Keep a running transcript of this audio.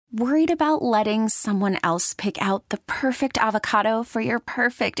Worried about letting someone else pick out the perfect avocado for your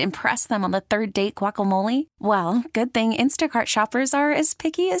perfect impress them on the third date guacamole? Well, good thing Instacart shoppers are as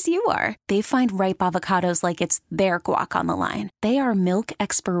picky as you are. They find ripe avocados like it's their guac on the line. They are milk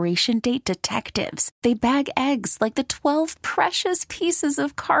expiration date detectives. They bag eggs like the 12 precious pieces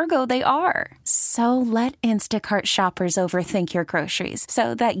of cargo they are. So let Instacart shoppers overthink your groceries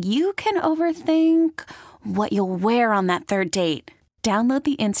so that you can overthink what you'll wear on that third date. Download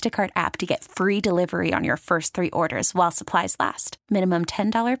the Instacart app to get free delivery on your first 3 orders while supplies last. Minimum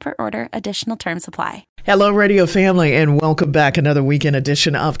 $10 per order. Additional terms apply. Hello, radio family, and welcome back. Another weekend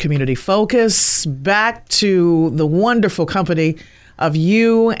edition of Community Focus. Back to the wonderful company of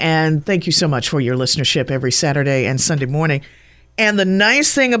you, and thank you so much for your listenership every Saturday and Sunday morning. And the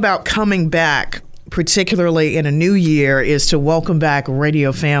nice thing about coming back, particularly in a new year, is to welcome back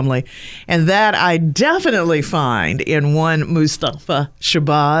radio family. And that I definitely find in one Mustafa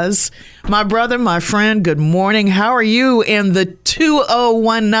Shabazz. My brother, my friend, good morning. How are you in the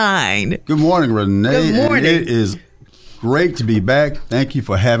 2019? Good morning, Renee. Good morning. And it is great to be back. Thank you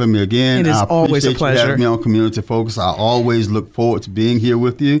for having me again. It is always a pleasure. You having me on Community Focus. I always look forward to being here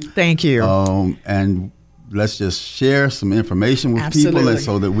with you. Thank you. And let's just share some information with people, Absolutely. and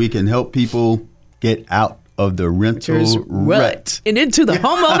so that we can help people get out of the rental rut and into the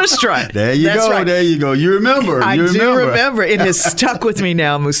homeowner strut. There you That's go. right. There you go. You remember. I do remember. It has stuck with me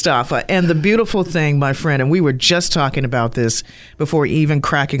now, Mustafa. And the beautiful thing, my friend, and we were just talking about this before even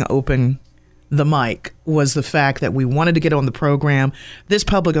cracking open the mic, was the fact that we wanted to get on the program, this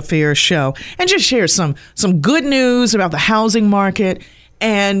public affairs show, and just share some good news about the housing market.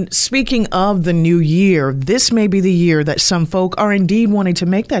 And speaking of the new year, this may be the year that some folk are indeed wanting to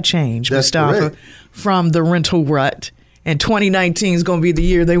make that change, That's Mustafa, correct. from the rental rut. And 2019 is going to be the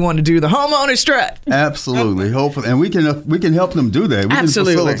year they want to do the homeowner strut. Absolutely. Hopefully. And we can help them do that. We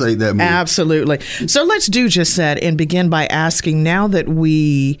Absolutely. can facilitate that move. Absolutely. So let's do just that and begin by asking, now that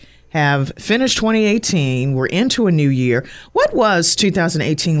we have finished 2018, we're into a new year, what was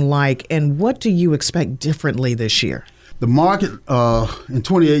 2018 like, and what do you expect differently this year? The market in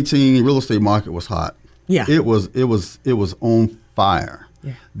 2018, the real estate market was hot. Yeah. It was on fire.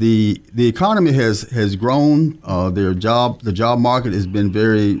 Yeah. The economy has grown. The job market has been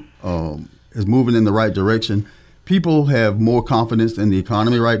is moving in the right direction. People have more confidence in the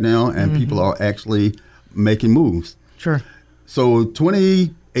economy right now, and people are actually making moves. Sure. So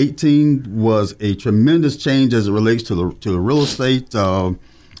 2018 was a tremendous change as it relates to the real estate.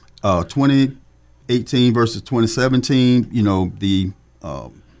 2018 versus 2017, the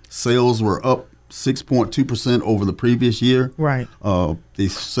sales were up 6.2% over the previous year. Right. The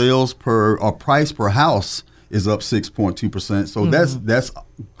sales price per house is up 6.2%. So that's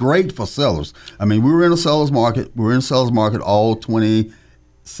great for sellers. I mean, we were in a seller's market. We were in a seller's market all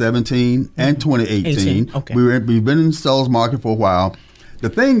 2017 and 2018. Okay. We've been in the seller's market for a while. The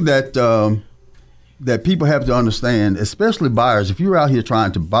thing that people have to understand, especially buyers, if you're out here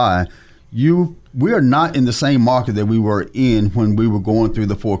trying to buy, we are not in the same market that we were in when we were going through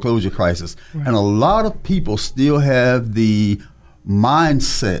the foreclosure crisis. Right. And a lot of people still have the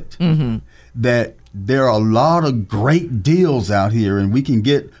mindset that there are a lot of great deals out here, and we can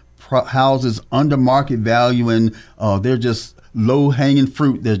get houses under market value, and they're just low-hanging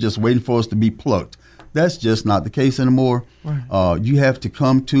fruit. They're just waiting for us to be plucked. That's just not the case anymore. Right. You have to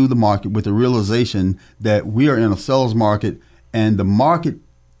come to the market with the realization that we are in a seller's market, and the market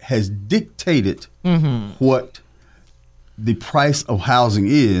has dictated what the price of housing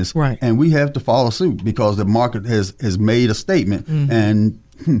is, right. And we have to follow suit because the market has made a statement, and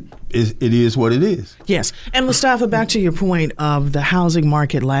it is what it is. Yes. And Mustafa, back to your point of the housing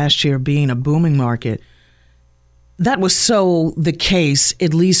market last year being a booming market, that was so the case,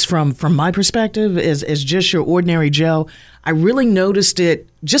 at least from my perspective, as just your ordinary Joe. I really noticed it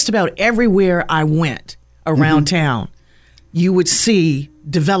just about everywhere I went around town. You would see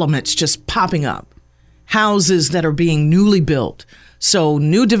developments just popping up, houses that are being newly built. So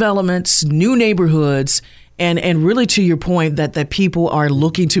new developments, new neighborhoods, and really to your point that people are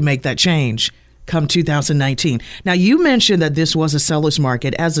looking to make that change come 2019. Now, you mentioned that this was a seller's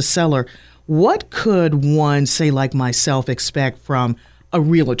market. As a seller, what could one, say like myself, expect from a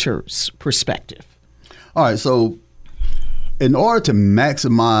realtor's perspective? All right, so in order to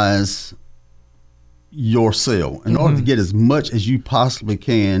maximize your sale, in order to get as much as you possibly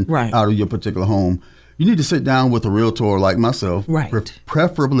can out of your particular home, you need to sit down with a realtor like myself,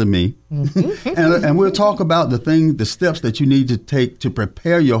 preferably me, and we'll talk about the steps that you need to take to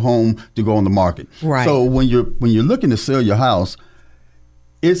prepare your home to go on the market. Right. So when you're looking to sell your house,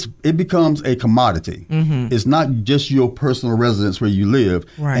 it becomes a commodity. It's not just your personal residence where you live.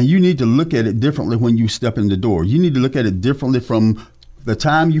 Right. And you need to look at it differently when you step in the door. You need to look at it differently from the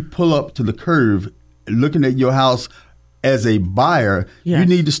time you pull up to the curve, looking at your house as a buyer. Yes. You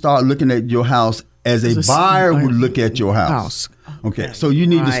need to start looking at your house as a buyer would look at your house. Okay. So you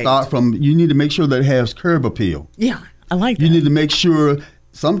need to start you need to make sure that it has curb appeal. Yeah, I like that. You need to make sure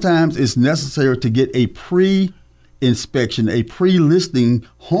sometimes it's necessary to get a pre-inspection, a pre-listing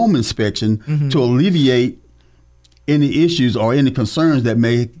home inspection to alleviate any issues or any concerns that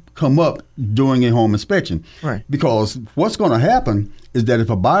may come up during a home inspection. Right. Because what's going to happen is that if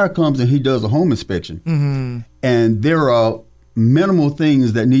a buyer comes and he does a home inspection and there are minimal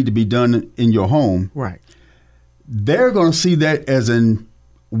things that need to be done in your home, right, they're going to see that as a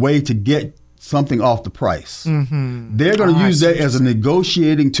way to get something off the price. They're going to use that as a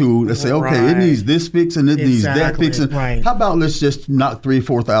negotiating tool to say, okay, it needs this fix and it needs that fix. And how about let's just knock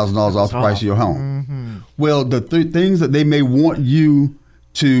 $3,000, $4,000 off the price of your home? Well, the things that they may want you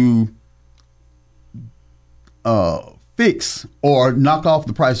to fix or knock off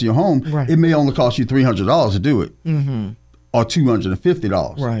the price of your home, it may only cost you $300 to do it, or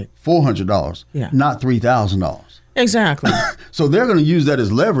 $250, right, $400, not $3,000. Exactly. So they're going to use that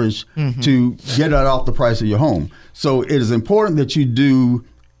as leverage to get that off the price of your home. So it is important that you do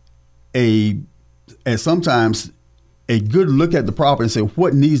sometimes a good look at the property and say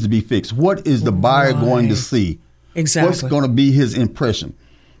what needs to be fixed. What is the buyer going to see? Exactly. What's going to be his impression?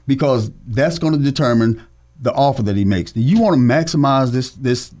 Because that's going to determine the offer that he makes. You want to maximize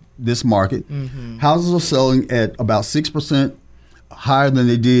this market. Houses are selling at about 6% higher than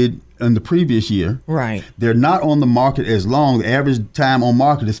they did in the previous year. Right. They're not on the market as long. The average time on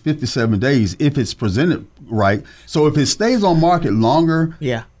market is 57 days if it's presented right. So if it stays on market longer,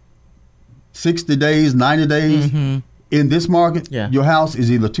 60 days, 90 days, in this market, your house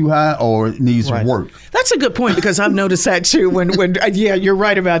is either too high or it needs work. That's a good point because I've noticed that too. When you're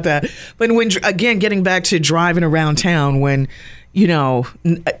right about that. But when again, getting back to driving around town, when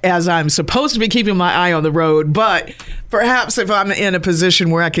as I'm supposed to be keeping my eye on the road, but perhaps if I'm in a position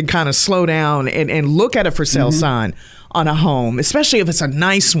where I can kind of slow down and look at a for sale sign on a home, especially if it's a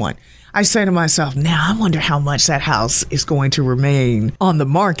nice one, I say to myself, now I wonder how much that house is going to remain on the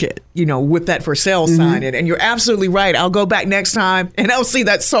market, with that for sale sign. And you're absolutely right. I'll go back next time and I'll see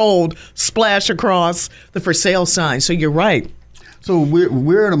that sold splash across the for sale sign. So you're right. So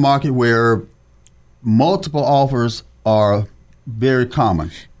we're in a market where multiple offers are very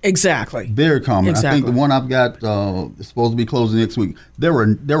common. Exactly. Very common. Exactly. I think the one I've got is supposed to be closing next week. There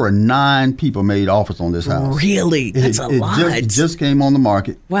were 9 people made offers on this house. Really? That's a lot. It just came on the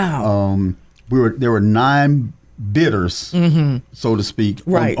market. Wow. There were 9 bidders, so to speak,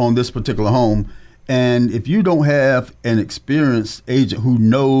 on this particular home. And if you don't have an experienced agent who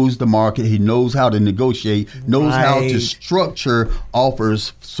knows the market, he knows how to negotiate, knows how to structure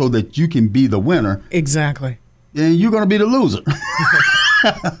offers so that you can be the winner. Exactly. And you're going to be the loser.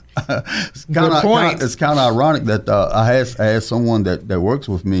 It's kind of ironic that I had someone that works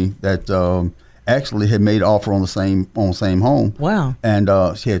with me that actually had made an offer on the same home. Wow! And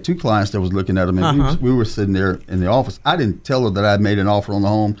she had 2 clients that was looking at them, and we were sitting there in the office. I didn't tell her that I made an offer on the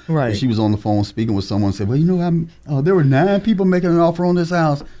home. Right. She was on the phone speaking with someone and said, "Well, there were 9 people making an offer on this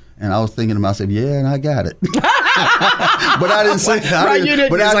house." And I was thinking to myself, yeah, and I got it. But I didn't say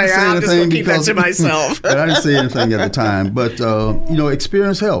anything keep that to myself. But I didn't say anything at the time. But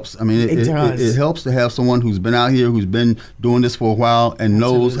experience helps. I mean, it helps to have someone who's been out here, who's been doing this for a while, and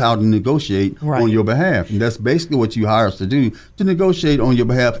knows how to negotiate on your behalf. And that's basically what you hire us to do, to negotiate on your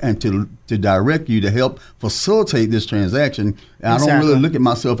behalf and to direct you, to help facilitate this transaction. And I don't really look at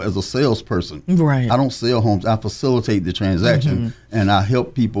myself as a salesperson. Right. I don't sell homes. I facilitate the transaction, and I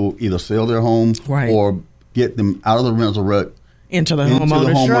help people either sell their home or get them out of the rental rut into the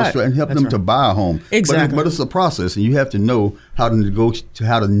homeowner's strut and help them to buy a home. Exactly. But it's a process, and you have to know how to negotiate,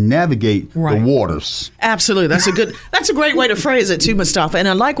 how to navigate the waters. Absolutely. That's a great way to phrase it too, Mustafa. And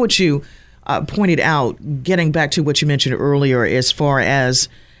I like what you pointed out, getting back to what you mentioned earlier as far as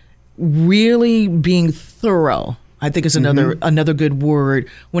really being thorough. I think is another good word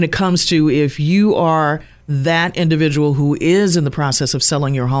when it comes to if you are that individual who is in the process of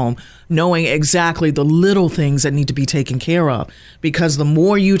selling your home, knowing exactly the little things that need to be taken care of. Because the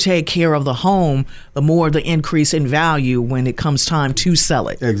more you take care of the home, the more the increase in value when it comes time to sell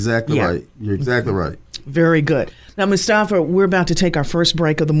it. Exactly right. You're exactly right. Very good. Now, Mustafa, we're about to take our first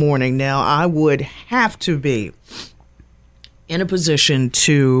break of the morning. Now, I would have to be in a position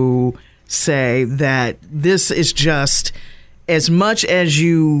to say that this is just, as much as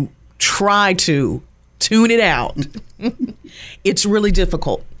you try to tune it out. It's really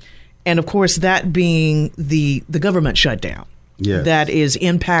difficult. And of course, that being the government shutdown. Yes. That is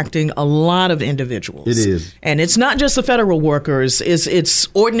impacting a lot of individuals. It is. And it's not just the federal workers, it's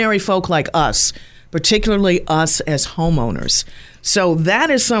ordinary folk like us, particularly us as homeowners. So that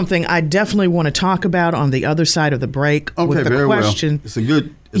is something I definitely want to talk about on the other side of the break with the question. Well. It's a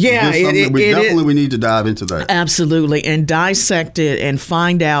good we need to dive into that. Absolutely, and dissect it and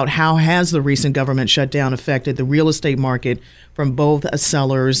find out how has the recent government shutdown affected the real estate market from both a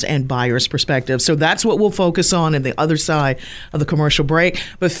seller's and buyer's perspective. So that's what we'll focus on in the other side of the commercial break.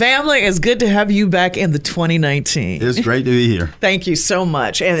 But family, it's good to have you back in the 2019. It's great to be here. Thank you so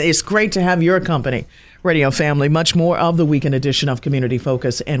much. And it's great to have your company, Radio Family. Much more of the weekend edition of Community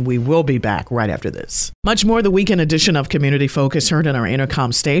Focus, and we will be back right after this. Much more of the weekend edition of Community Focus heard on our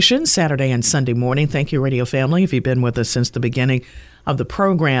Intercom station Saturday and Sunday morning. Thank you, Radio Family, if you've been with us since the beginning of the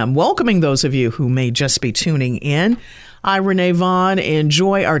program. Welcoming those of you who may just be tuning in. I, Renee Vaughn,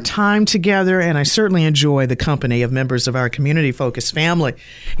 enjoy our time together, and I certainly enjoy the company of members of our Community Focus family.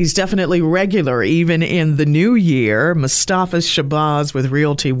 He's definitely regular, even in the new year, Mustafa Shabazz with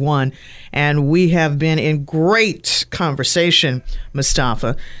Realty One, and we have been in great conversation,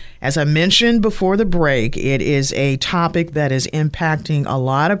 Mustafa. As I mentioned before the break, it is a topic that is impacting a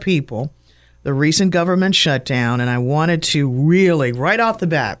lot of people, the recent government shutdown, and I wanted to really, right off the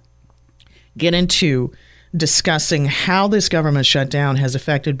bat, get into discussing how this government shutdown has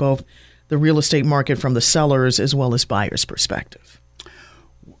affected both the real estate market from the seller's as well as buyer's perspective.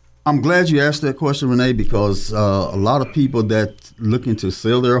 I'm glad you asked that question, Renee, because a lot of people that looking to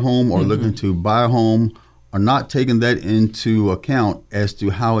sell their home or looking to buy a home are not taking that into account as to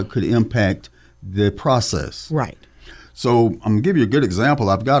how it could impact the process. Right. So I'm going to give you a good example.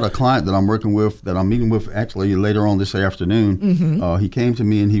 I've got a client that I'm working with that I'm meeting with actually later on this afternoon. He came to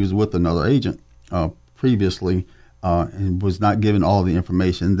me and he was with another agent previously and was not given all the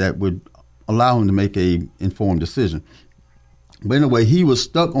information that would allow him to make a informed decision. But anyway, he was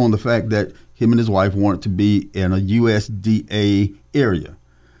stuck on the fact that him and his wife wanted to be in a USDA area.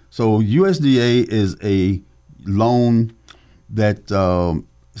 So USDA is a loan that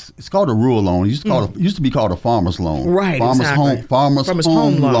it's called a rural loan. It used to be called a farmer's loan. Right, Farmer's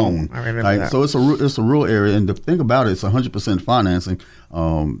home loan. I remember right? that. So it's a rural area, and the thing about it, it's 100% financing.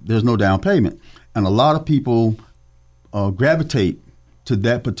 There's no down payment. And a lot of people gravitate to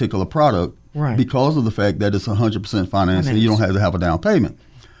that particular product because of the fact that it's 100% financing. You don't have to have a down payment.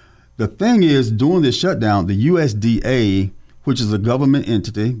 The thing is, during this shutdown, the USDA, which is a government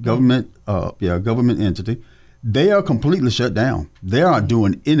entity, they are completely shut down. They aren't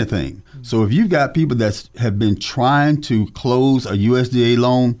doing anything. So if you've got people that have been trying to close a USDA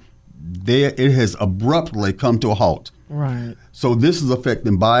loan, it has abruptly come to a halt. Right. So this is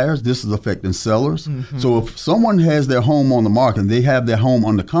affecting buyers. This is affecting sellers. So if someone has their home on the market, they have their home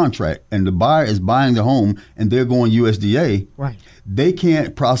under contract, and the buyer is buying the home and they're going USDA, they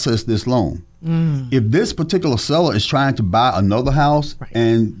can't process this loan. If this particular seller is trying to buy another house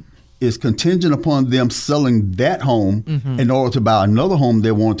and is contingent upon them selling that home in order to buy another home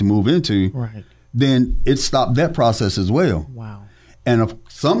they want to move into, then it stopped that process as well. Wow. And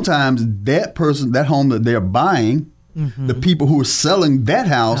sometimes that home that they're buying, the people who are selling that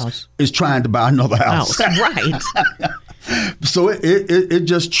house is trying to buy another house. Right. So it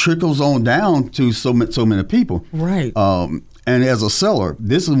just trickles on down to so many people. Right. And as a seller,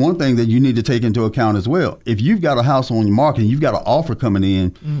 this is one thing that you need to take into account as well. If you've got a house on your market and you've got an offer coming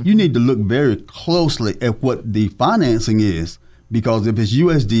in, you need to look very closely at what the financing is. Because if it's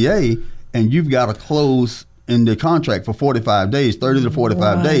USDA and you've got to close in the contract for 45 days, 30 to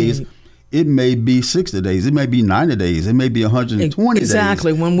 45 days, it may be 60 days. It may be 90 days. It may be 120 days.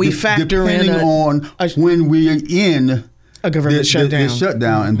 Exactly. When we factor in depending on when we're in a government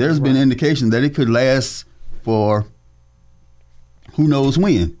shutdown. And there's been indication that it could last for who knows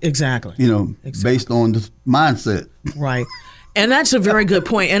when. Exactly. Based on the mindset. Right. And that's a very good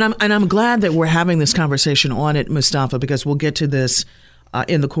point. And I'm glad that we're having this conversation on it, Mustafa, because we'll get to this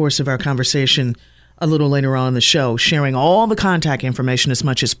in the course of our conversation a little later on in the show, sharing all the contact information as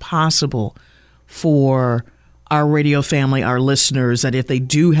much as possible for our radio family, our listeners, that if they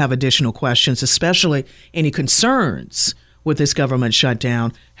do have additional questions, especially any concerns with this government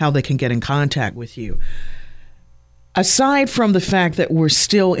shutdown, how they can get in contact with you. Aside from the fact that we're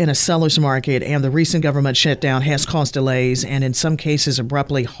still in a seller's market and the recent government shutdown has caused delays and in some cases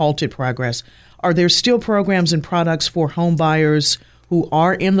abruptly halted progress, are there still programs and products for home buyers who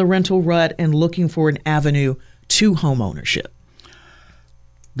are in the rental rut and looking for an avenue to home ownership?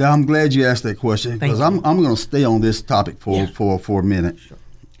 I'm glad you asked that question because I'm going to stay on this topic for a minute. Sure.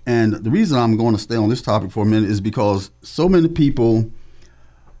 And the reason I'm going to stay on this topic for a minute is because so many people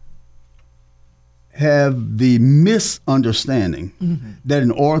have the misunderstanding that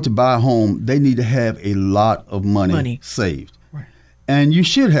in order to buy a home, they need to have a lot of money saved. Right. And you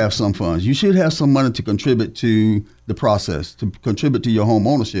should have some funds. You should have some money to contribute to the process, to contribute to your home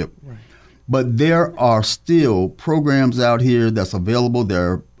ownership. Right. But there are still programs out here that's available.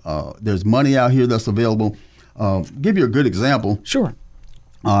 There's money out here that's available. Give you a good example. Sure.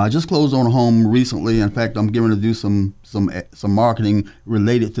 I just closed on a home recently. In fact, I'm going to do some marketing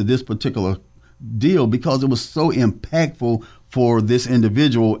related to this particular deal because it was so impactful for this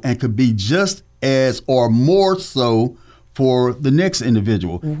individual and could be just as or more so for the next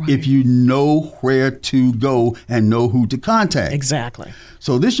individual if you know where to go and know who to contact. Exactly.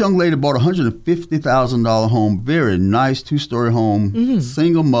 So this young lady bought a $150,000 home, very nice 2-story home,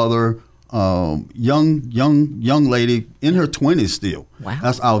 single mother, young lady in her 20s still. Wow.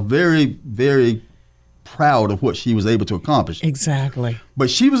 I was very, very proud of what she was able to accomplish. Exactly. But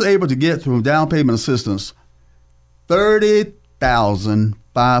she was able to get through down payment assistance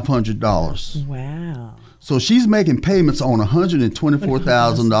 $30,500. Wow. So she's making payments on a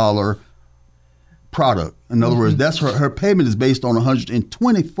 $124,000 product. In other words, that's her payment is based on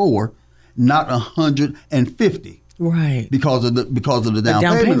 124, not 150. Right. Because of the down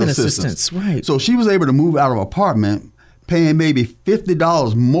payment assistance. Right. So she was able to move out of an apartment paying maybe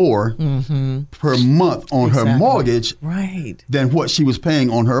 $50 more per month on her mortgage than what she was paying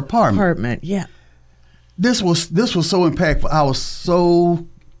on her apartment. Yeah. This was so impactful. I was so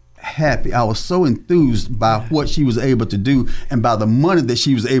happy. I was so enthused by what she was able to do and by the money that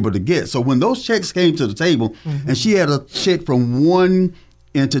she was able to get. So when those checks came to the table and she had a check from one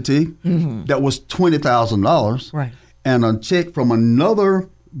entity that was $20,000 and a check from another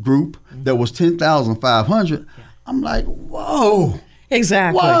group that was $10,500, I'm like, whoa.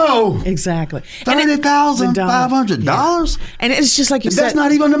 Exactly. Whoa. Exactly. $30,500? Yeah. And it's just like you said. That's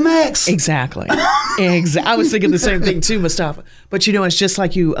not even the max. Exactly. I was thinking the same thing too, Mustafa. But it's just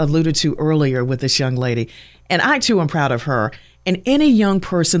like you alluded to earlier with this young lady. And I too am proud of her. And any young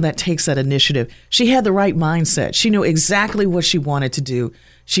person that takes that initiative, she had the right mindset. She knew exactly what she wanted to do.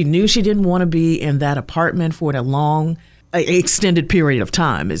 She knew she didn't want to be in that apartment for a long extended period of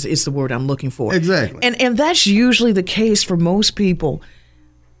time is the word I'm looking for. Exactly. And that's usually the case for most people,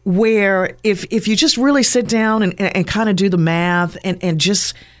 where if you just really sit down and kind of do the math and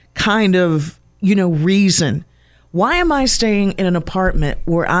just kind of, reason, why am I staying in an apartment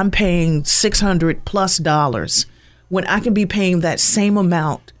where I'm paying $600+ when I can be paying that same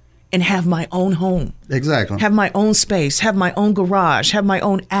amount and have my own home? Exactly. Have my own space, have my own garage, have my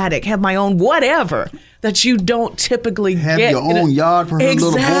own attic, have my own whatever that you don't typically have get. Have your own yard for her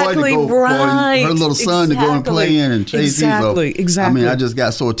little boy to go, for her little son to go and play in and chase these. Exactly. I mean, I just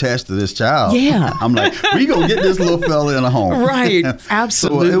got so attached to this child. Yeah. I'm like, we gonna get this little fella in a home. Right.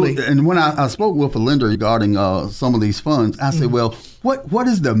 Absolutely. And when I spoke with a lender regarding some of these funds, I said, well, what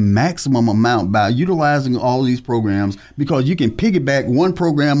is the maximum amount by utilizing all these programs? Because you can piggyback one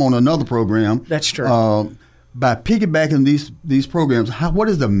program on another program. That's true. By piggybacking these programs, what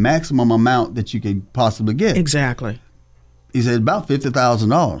is the maximum amount that you can possibly get? Exactly. He said about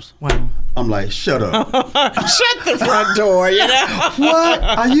 $50,000. Wow. I'm like, shut up. Shut the front door, What?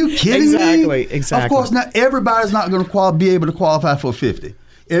 Are you kidding me? Exactly. Of course, not everybody's not going to be able to qualify for 50.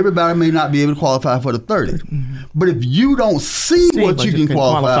 Everybody may not be able to qualify for the 30. But if you don't see what you can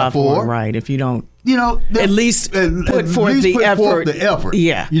qualify for, right? If you don't, at least put forth the effort.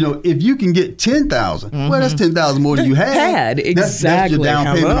 Yeah. If you can get $10,000, well, that's $10,000 more than you had. Exactly. That's your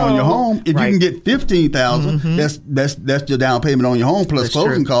down payment on your home. If you can get $15,000, that's your down payment on your home plus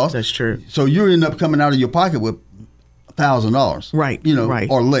closing costs. That's true. So you end up coming out of your pocket with $1,000, right?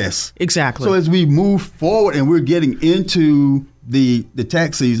 Or less. Exactly. So as we move forward and we're getting into the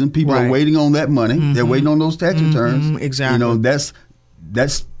tax season, people are waiting on that money. They're waiting on those tax returns. Exactly. That's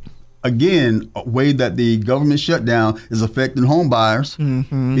again a way that the government shutdown is affecting home buyers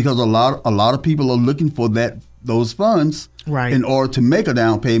because a lot of people are looking for those funds in order to make a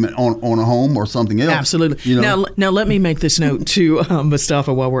down payment on a home or something else. Absolutely. Now let me make this note too,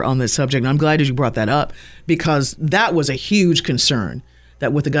 Mustafa, while we're on this subject. And I'm glad that you brought that up because that was a huge concern.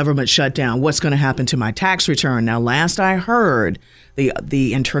 That with the government shutdown, what's going to happen to my tax return? Now, last I heard,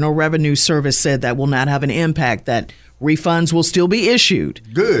 the Internal Revenue Service said that will not have an impact, that refunds will still be issued.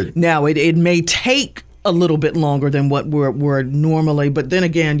 Good. Now, it may take a little bit longer than what we're normally, but then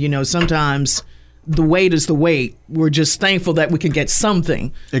again, sometimes the wait is the wait. We're just thankful that we can get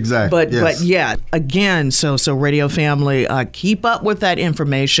something. Exactly. But yeah, again, so Radio Family, keep up with that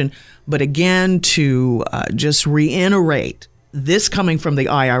information. But again, to just reiterate, this coming from the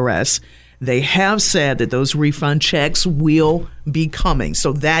IRS, they have said that those refund checks will be coming.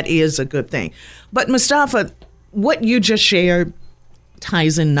 So that is a good thing. But Mustafa, what you just shared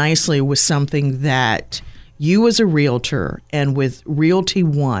ties in nicely with something that you as a realtor and with Realty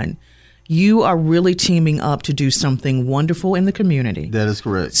One, you are really teaming up to do something wonderful in the community. That is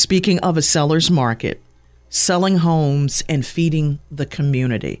correct. Speaking of a seller's market, selling homes and feeding the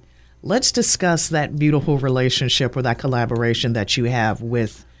community. Let's discuss that beautiful relationship or that collaboration that you have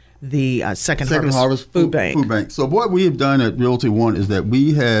with the Second Harvest Food Bank. So what we have done at Realty One is that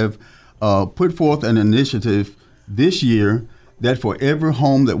we have put forth an initiative this year that for every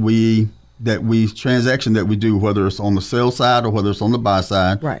home transaction that we do, whether it's on the sell side or whether it's on the buy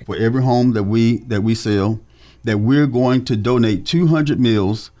side, right, for every home that we sell, that we're going to donate 200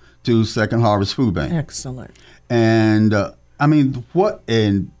 meals to Second Harvest Food Bank. Excellent. And what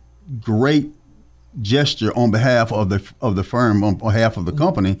a great gesture on behalf of the firm, on behalf of the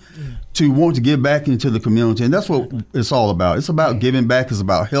company, to want to give back into the community. And that's what it's all about. It's about giving back. It's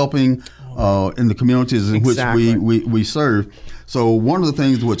about helping in the communities in which we serve. So one of the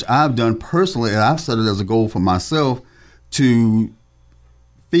things which I've done personally, and I've set it as a goal for myself, to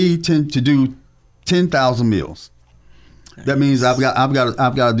do 10,000 meals. Nice. That means I've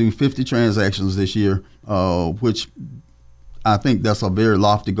got to do 50 transactions this year, which I think that's a very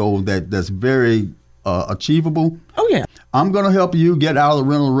lofty goal that's very achievable. Oh yeah. I'm going to help you get out of the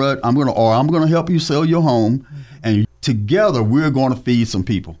rental rut. I'm going to help you sell your home, and together we're going to feed some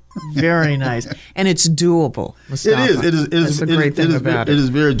people. Very nice, and it's doable. Mustafa. It is. That's the great thing about it. It is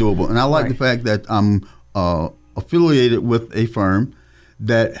very doable, and I like the fact that I'm affiliated with a firm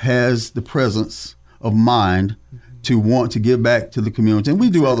that has the presence of mind to want to give back to the community, and we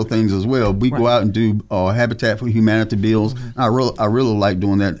do other things as well. We go out and do Habitat for Humanity bills. I really like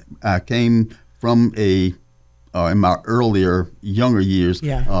doing that. I came from in my younger years.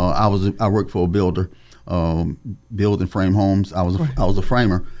 I worked for a builder, build and frame homes. I was a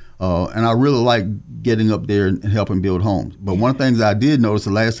framer. And I really like getting up there and helping build homes. But one of the things I did notice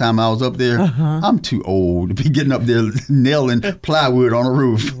the last time I was up there, I'm too old to be getting up there nailing plywood on a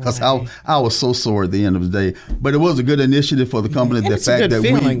roof, because I was so sore at the end of the day. But it was a good initiative for the company. The fact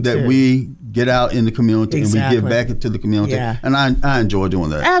that we get out in the community and we give back to the community. Yeah. And I enjoy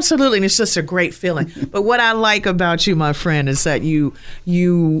doing that. Absolutely. And it's just a great feeling. But what I like about you, my friend, is that you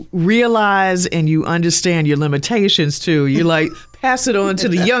realize and you understand your limitations too. You like pass it on to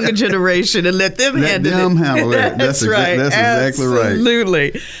the younger generation and let them handle it. That's right. That's exactly right.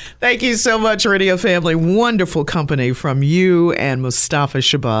 Absolutely. Thank you so much, Radio Family. Wonderful company from you and Mustafa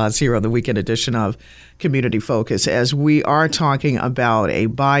Shabazz here on the weekend edition of Community Focus, as we are talking about a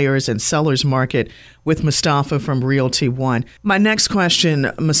buyer's and seller's market with Mustafa from Realty One. My next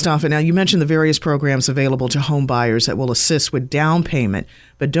question, Mustafa, now you mentioned the various programs available to home buyers that will assist with down payment,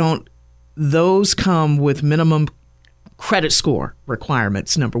 but don't those come with minimum credit score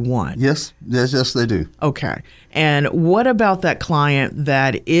requirements, number one? Yes, they do. Okay. And what about that client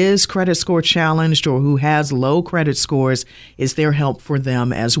that is credit score challenged or who has low credit scores? Is there help for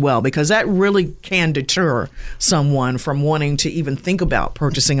them as well? Because that really can deter someone from wanting to even think about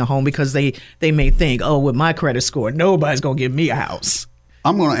purchasing a home, because they may think, oh, with my credit score, nobody's going to give me a house.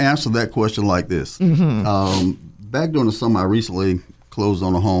 I'm going to answer that question like this. Back during the summer, I recently closed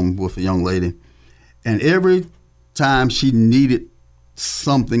on a home with a young lady, and every time she needed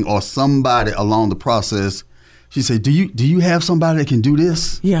something or somebody along the process, she said, do you have somebody that can do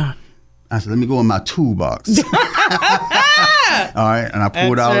this? Yeah. I said, let me go in my toolbox. All right. And I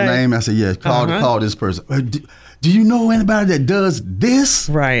pulled out a name. I said, yeah, call this person. Do you know anybody that does this?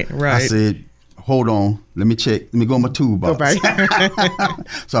 Right. I said, hold on. Let me check. Let me go in my toolbox.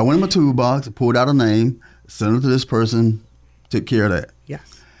 So I went in my toolbox, pulled out a name, sent it to this person, took care of that.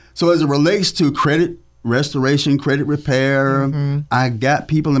 Yes. So as it relates to credit restoration, credit repair, I got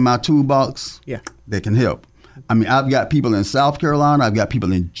people in my toolbox that can help. I mean, I've got people in South Carolina. I've got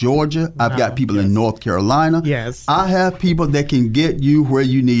people in Georgia. I've got people in North Carolina. Yes. I have people that can get you where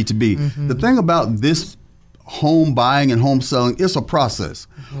you need to be. The thing about this home buying and home selling, it's a process.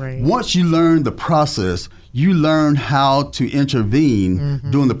 Right. Once you learn the process, you learn how to intervene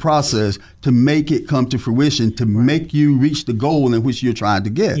during the process to make it come to fruition, to make you reach the goal in which you're trying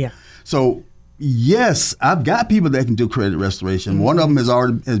to get. Yeah. So yes, I've got people that can do credit restoration. One of them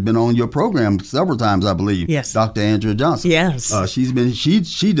has been on your program several times, I believe. Yes. Dr. Andrea Johnson. Yes.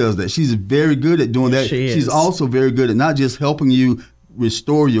 She does that. She's very good at doing that. She's also very good at not just helping you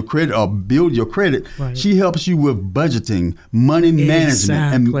restore your credit or build your credit. Right. She helps you with budgeting, money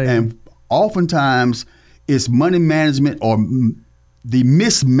management, and oftentimes it's money management or the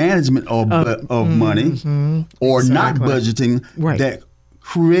mismanagement of money or not budgeting that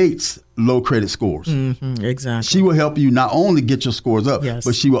creates low credit scores. Exactly. She will help you not only get your scores up,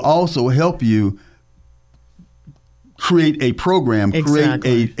 but she will also help you create a program,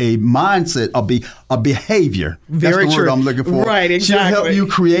 create a mindset, a behavior. Very That's the true. word I'm looking for. Right, exactly. She'll help you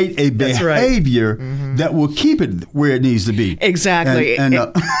create a behavior that will keep it where it needs to be. Exactly.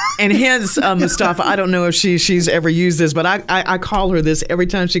 And hence, Mustafa, I don't know if she's ever used this, but I call her this every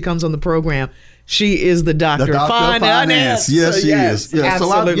time she comes on the program. She is the doctor of finance. Yes, so, she is. Yeah.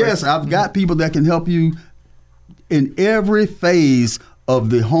 Absolutely. So I've got people that can help you in every phase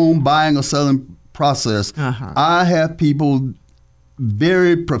of the home buying or selling process. I have people,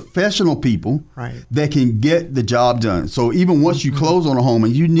 very professional people, that can get the job done. So even once you close on a home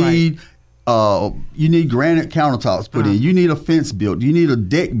and you need granite countertops put in, you need a fence built, you need a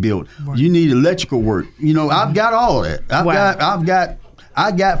deck built, you need electrical work. I've got all of that.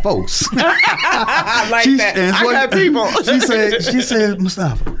 I got folks. I like that. I got people. She said,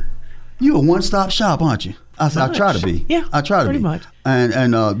 Mustafa, you're a one-stop shop, aren't you? I said, I try to be. Yeah, I try to pretty be. much.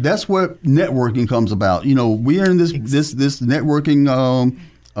 And that's where networking comes about. We're in this networking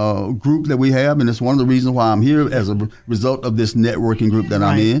group that we have, and it's one of the reasons why I'm here as a result of this networking group that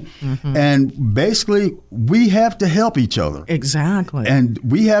I'm in. And basically, we have to help each other. Exactly. And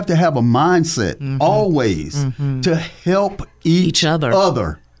we have to have a mindset always to help each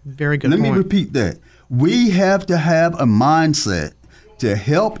other. Very good Let point. me repeat that. We have to have a mindset to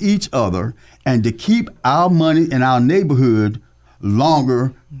help each other and to keep our money in our neighborhood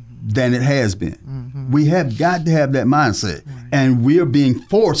longer than it has been. We have got to have that mindset. And we're being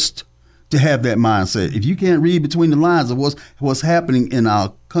forced to have that mindset. If you can't read between the lines of what's happening in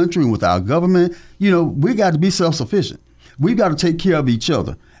our country and with our government, we got to be self-sufficient. We've got to take care of each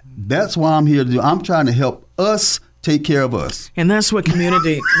other. That's why I'm here to do. I'm trying to help us take care of us. And that's what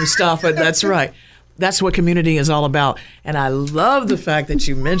community, Mustafa, that's right. That's what community is all about. And I love the fact that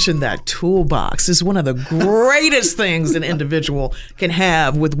you mentioned that toolbox. It's one of the greatest things an individual can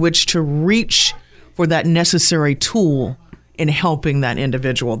have with which to reach for that necessary tool in helping that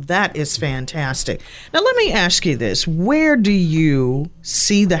individual. That is fantastic. Now, let me ask you this. Where do you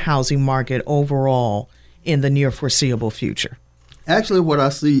see the housing market overall in the near foreseeable future? Actually, what I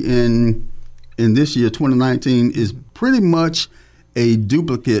see in this year, 2019, is pretty much a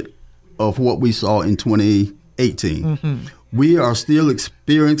duplicate of what we saw in 2018. We are still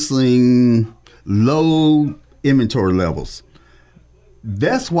experiencing low inventory levels.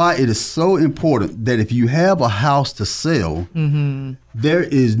 That's why it is so important that if you have a house to sell, there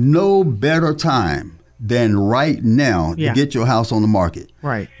is no better time than right now to get your house on the market.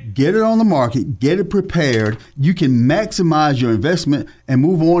 Right. Get it on the market, get it prepared. You can maximize your investment and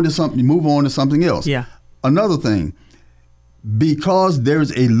move on to something else. Yeah. Another thing, because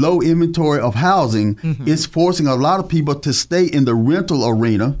there's a low inventory of housing, it's forcing a lot of people to stay in the rental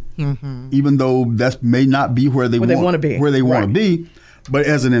arena, even though that may not be where they want to be. But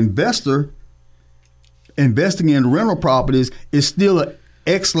as an investor, investing in rental properties is still an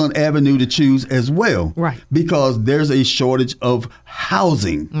excellent avenue to choose as well. Right. Because there's a shortage of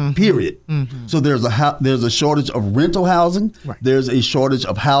housing, period. So there's a shortage of rental housing. Right. There's a shortage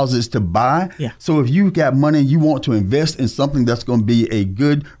of houses to buy. Yeah. So if you've got money and you want to invest in something that's going to be a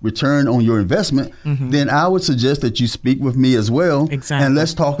good return on your investment, then I would suggest that you speak with me as well. Exactly. And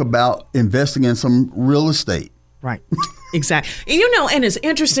let's talk about investing in some real estate. Right. Exactly. And it's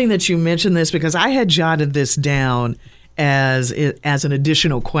interesting that you mentioned this because I had jotted this down as an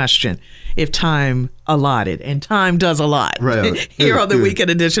additional question if time allotted, and time does a lot here on the weekend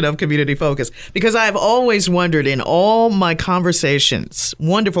edition of Community Focus, because I've always wondered in all my conversations,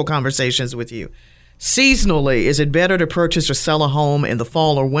 wonderful conversations with you, seasonally, is it better to purchase or sell a home in the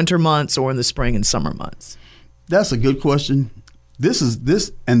fall or winter months or in the spring and summer months? That's a good question.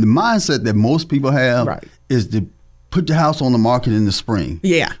 And the mindset that most people have is to put your house on the market in the spring.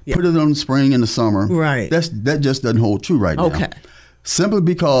 Yeah. Put it on the spring and the summer. Right. That just doesn't hold true right now. Okay. Simply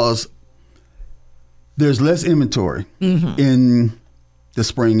because there's less inventory in the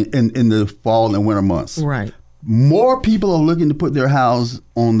spring, in the fall and winter months. Right. More people are looking to put their house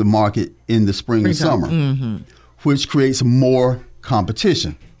on the market in the spring and summer, which creates more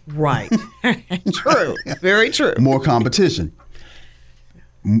competition. Right. True. Very true. More competition.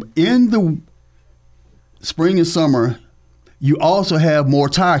 In the spring and summer, you also have more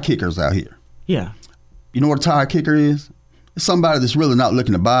tire kickers out here. Yeah. You know what a tire kicker is? It's somebody that's really not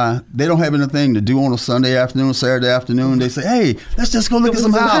looking to buy. They don't have anything to do on a Sunday afternoon, Saturday afternoon. They say, hey, let's just go look at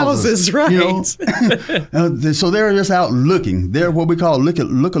some houses. Right. So they're just out looking. They're what we call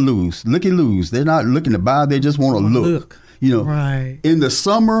looky-loos. They're not looking to buy. They just want to look. You know, Right. in the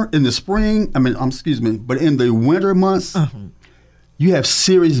summer, in the spring, but in the winter months, you have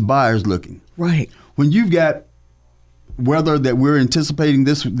serious buyers looking. Right. When you've got weather that we're anticipating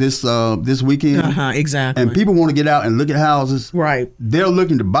this weekend, Exactly. and people want to get out and look at houses, Right. they're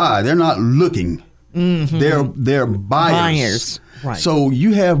looking to buy. They're not looking. They're buyers. Right. So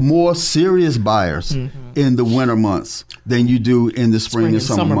you have more serious buyers in the winter months than you do in the spring and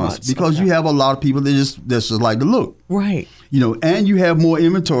summer months because you have a lot of people that just like to look. Right. You know, and you have more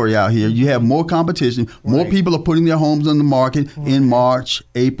inventory out here. You have more competition. More people are putting their homes on the market in March,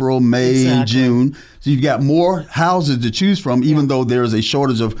 April, May, and June. So you've got more houses to choose from, even though there is a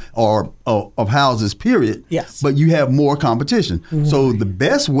shortage of houses, period. Yes. But you have more competition. Right. So the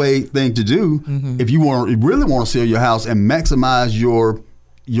best thing to do, if you really want to sell your house and maximize your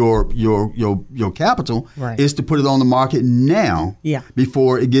capital, is to put it on the market now. Yeah.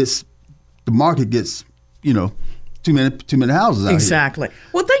 Before the market gets, too many houses out Exactly. here.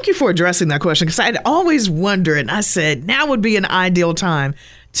 Well, thank you for addressing that question because I'd always wondered, and I said now would be an ideal time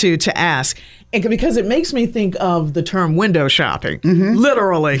to ask. And because it makes me think of the term window shopping.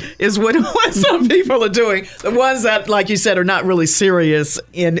 Literally is what some people are doing. The ones that, like you said, are not really serious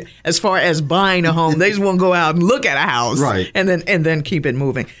in as far as buying a home. They just want to go out and look at a house, right, and then keep it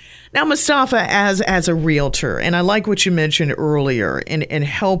moving. Now, Mustafa, as a realtor, and I like what you mentioned earlier in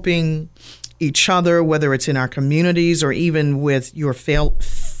helping each other, whether it's in our communities or even with your fellow,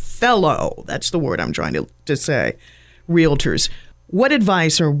 that's the word I'm trying to say, realtors. What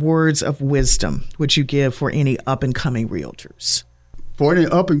advice or words of wisdom would you give for any up-and-coming realtors? For any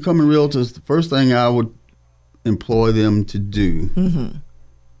up-and-coming realtors, the first thing I would employ them to do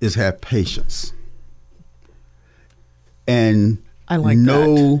is have patience. And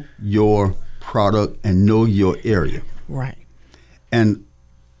know your product and know your area. Right. And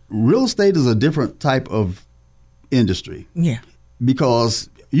real estate is a different type of industry. Yeah. Because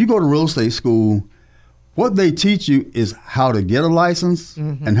you go to real estate school, what they teach you is how to get a license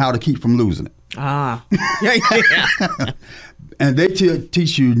and how to keep from losing it. Yeah. And they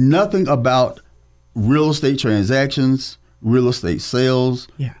teach you nothing about real estate transactions, real estate sales,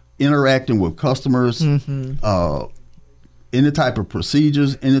 interacting with customers, any type of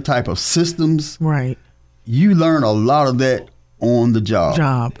procedures, any type of systems. Right. You learn a lot of that on the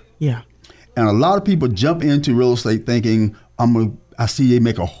job. Yeah. And a lot of people jump into real estate thinking, I see they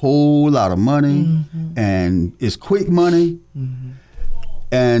make a whole lot of money and it's quick money.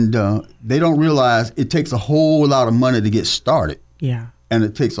 And they don't realize it takes a whole lot of money to get started. Yeah. And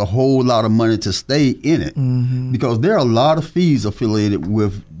it takes a whole lot of money to stay in it because there are a lot of fees affiliated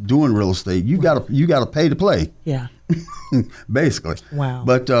with doing real estate. You gotta pay to play. Yeah. Basically. Wow.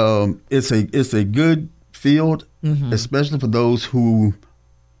 But it's a good field, especially for those who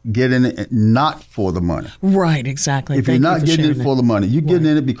get in it not for the money. Right, exactly. If you're not getting it for the money, you're getting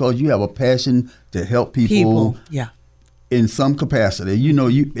in it because you have a passion to help people in some capacity.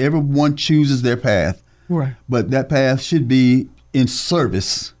 Everyone chooses their path, right? But that path should be in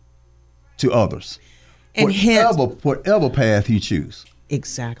service to others, and whatever path you choose.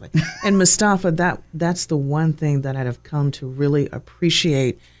 Exactly. And Mustafa, that's the one thing that I have come to really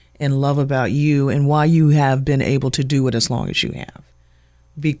appreciate and love about you and why you have been able to do it as long as you have,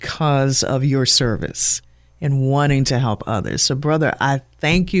 because of your service and wanting to help others. So, brother, I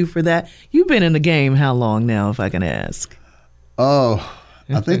thank you for that. You've been in the game how long now, if I can ask? Oh,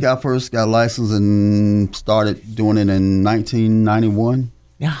 I think I first got licensed and started doing it in 1991.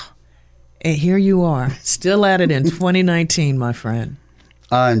 Yeah. And here you are, still at it in 2019, my friend.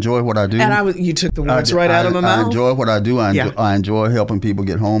 I enjoy what I do. And you took the words right out of my mouth. I enjoy what I do. I enjoy helping people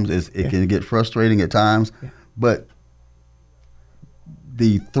get homes. It can get frustrating at times, but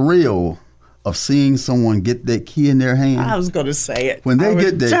the thrill of seeing someone get that key in their hand. I was going to say it. When they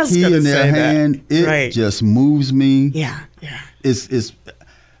get that key in their hand, it just moves me. Yeah. It's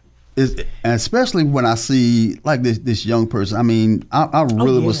and especially when I see like this young person. I mean, I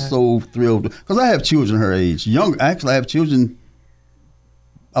really was so thrilled because I have children her age. Actually, I have children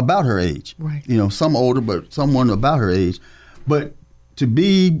about her age. Right. Some older, but someone about her age. But to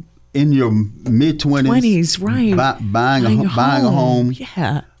be in your mid-20s, right, buying a home,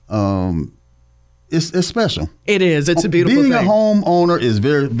 it's special. It is. It's a beautiful thing. Being a homeowner is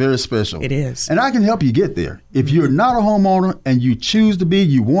very, very special. It is. And I can help you get there. If you're not a homeowner and you choose to be,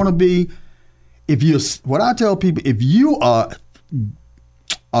 you want to be, what I tell people, if you are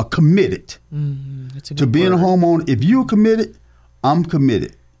committed to being a homeowner, if you're committed, I'm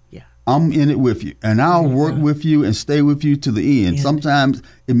committed. Yeah. I'm in it with you, and I'll work with you and stay with you to the end. Sometimes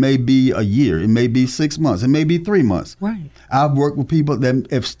it may be a year, it may be 6 months, it may be 3 months. Right. I've worked with people that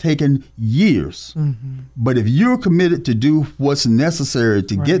it's taken years. But if you're committed to do what's necessary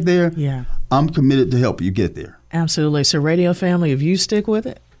to get there, I'm committed to help you get there. Absolutely. So, radio family, if you stick with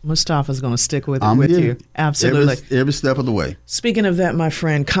it, Mustafa's going to stick with it with you. Absolutely. Every step of the way. Speaking of that, my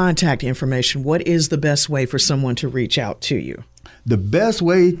friend, contact information. What is the best way for someone to reach out to you? The best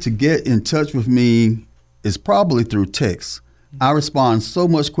way to get in touch with me is probably through text. I respond so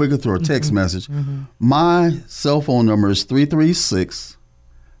much quicker through a text message. My cell phone number is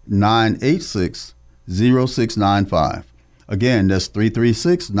 336-986-0695. Again, that's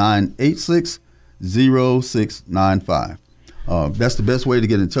 336-986-0695. That's the best way to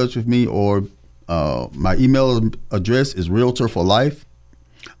get in touch with me, or my email address is Realtor for Life,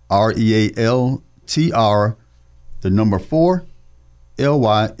 REALTR, the number 4,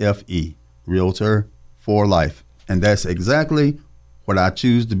 LYFE, Realtor for Life. And that's exactly what I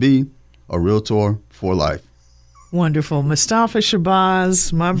choose to be, a Realtor for Life. Wonderful. Mustafa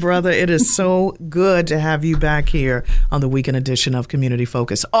Shabazz, my brother, it is so good to have you back here on the weekend edition of Community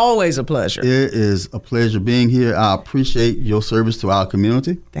Focus. Always a pleasure. It is a pleasure being here. I appreciate your service to our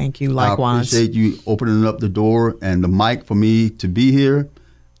community. Thank you. Likewise. I appreciate you opening up the door and the mic for me to be here.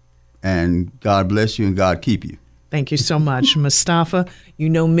 And God bless you and God keep you. Thank you so much. Mustafa, you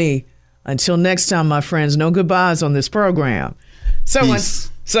know me. Until next time, my friends, no goodbyes on this program.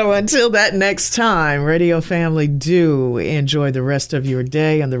 So until that next time, radio family, do enjoy the rest of your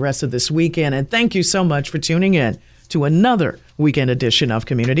day and the rest of this weekend. And thank you so much for tuning in to another weekend edition of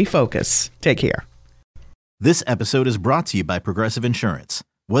Community Focus. Take care. This episode is brought to you by Progressive Insurance.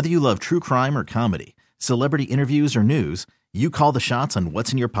 Whether you love true crime or comedy, celebrity interviews or news, you call the shots on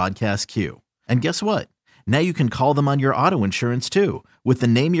what's in your podcast queue. And guess what? Now you can call them on your auto insurance too with the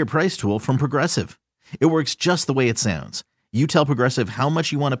Name Your Price tool from Progressive. It works just the way it sounds. You tell Progressive how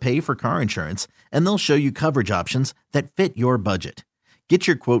much you want to pay for car insurance, and they'll show you coverage options that fit your budget. Get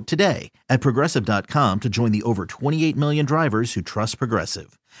your quote today at Progressive.com to join the over 28 million drivers who trust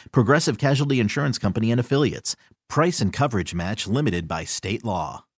Progressive. Progressive Casualty Insurance Company and Affiliates. Price and coverage match limited by state law.